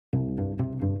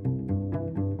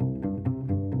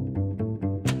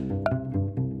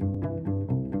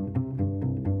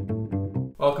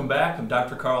Welcome back. I'm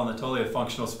Dr. Carl Natoli of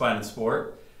Functional Spine and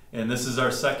Sport, and this is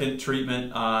our second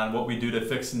treatment on what we do to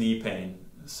fix knee pain.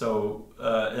 So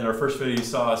in our first video you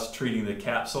saw us treating the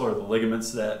capsule or the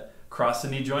ligaments that cross the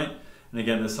knee joint, and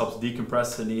again this helps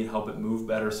decompress the knee and help it move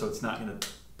better so it's not going to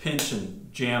pinch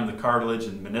and jam the cartilage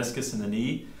and meniscus in the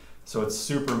knee. So it's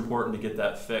super important to get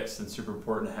that fixed and super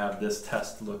important to have this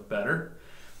test look better.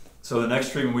 So the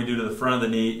next treatment we do to the front of the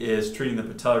knee is treating the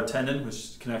patellar tendon,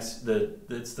 which connects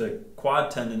it's the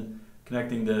quad tendon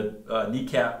connecting the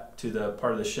kneecap to the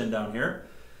part of the shin down here.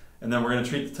 And then we're going to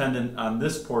treat the tendon on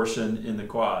this portion in the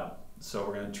quad. So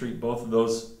we're going to treat both of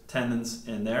those tendons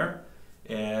in there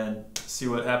and see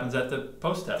what happens at the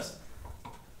post-test.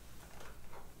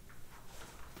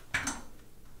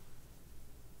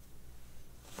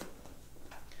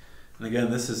 And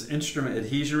again, this is instrument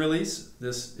adhesion release.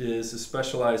 This is a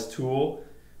specialized tool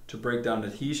to break down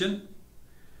adhesion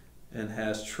and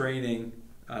has training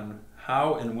on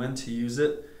how and when to use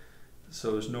it.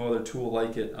 So there's no other tool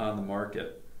like it on the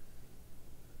market.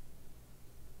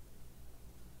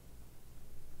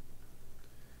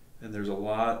 And there's a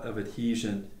lot of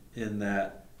adhesion in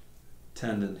that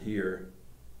tendon here.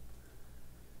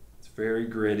 It's very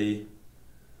gritty.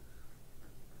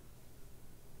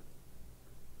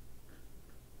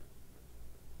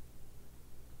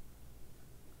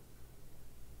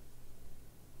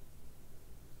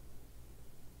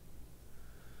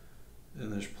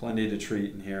 And there's plenty to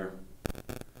treat in here.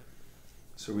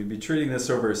 So we'd be treating this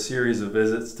over a series of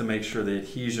visits to make sure the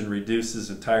adhesion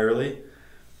reduces entirely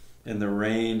and the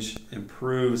range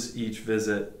improves each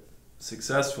visit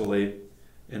successfully,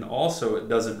 and also it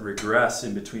doesn't regress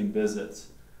in between visits.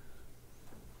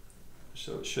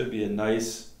 So it should be a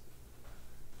nice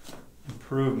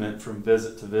improvement from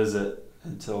visit to visit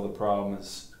until the problem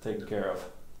is taken care of.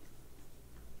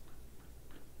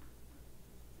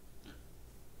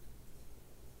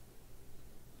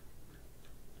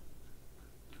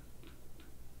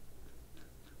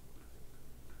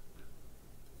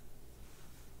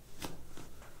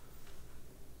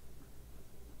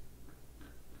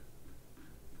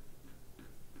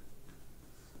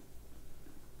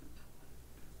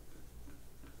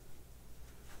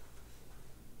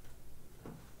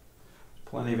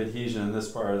 Plenty of adhesion in this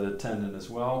part of the tendon as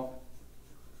well.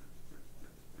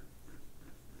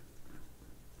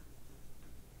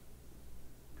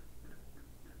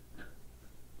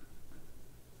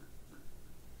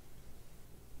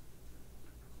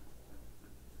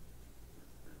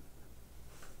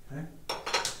 Okay.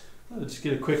 Let's just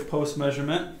get a quick post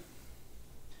measurement.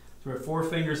 So we're at 4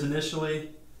 fingers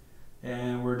initially,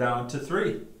 and we're down to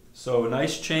 3. So a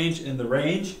nice change in the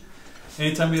range.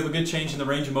 Anytime we have a good change in the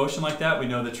range of motion like that, we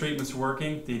know the treatment's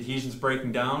working, the adhesion's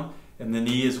breaking down, and the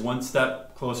knee is one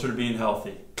step closer to being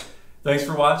healthy. Thanks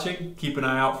for watching. Keep an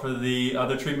eye out for the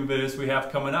other treatment videos we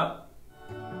have coming up.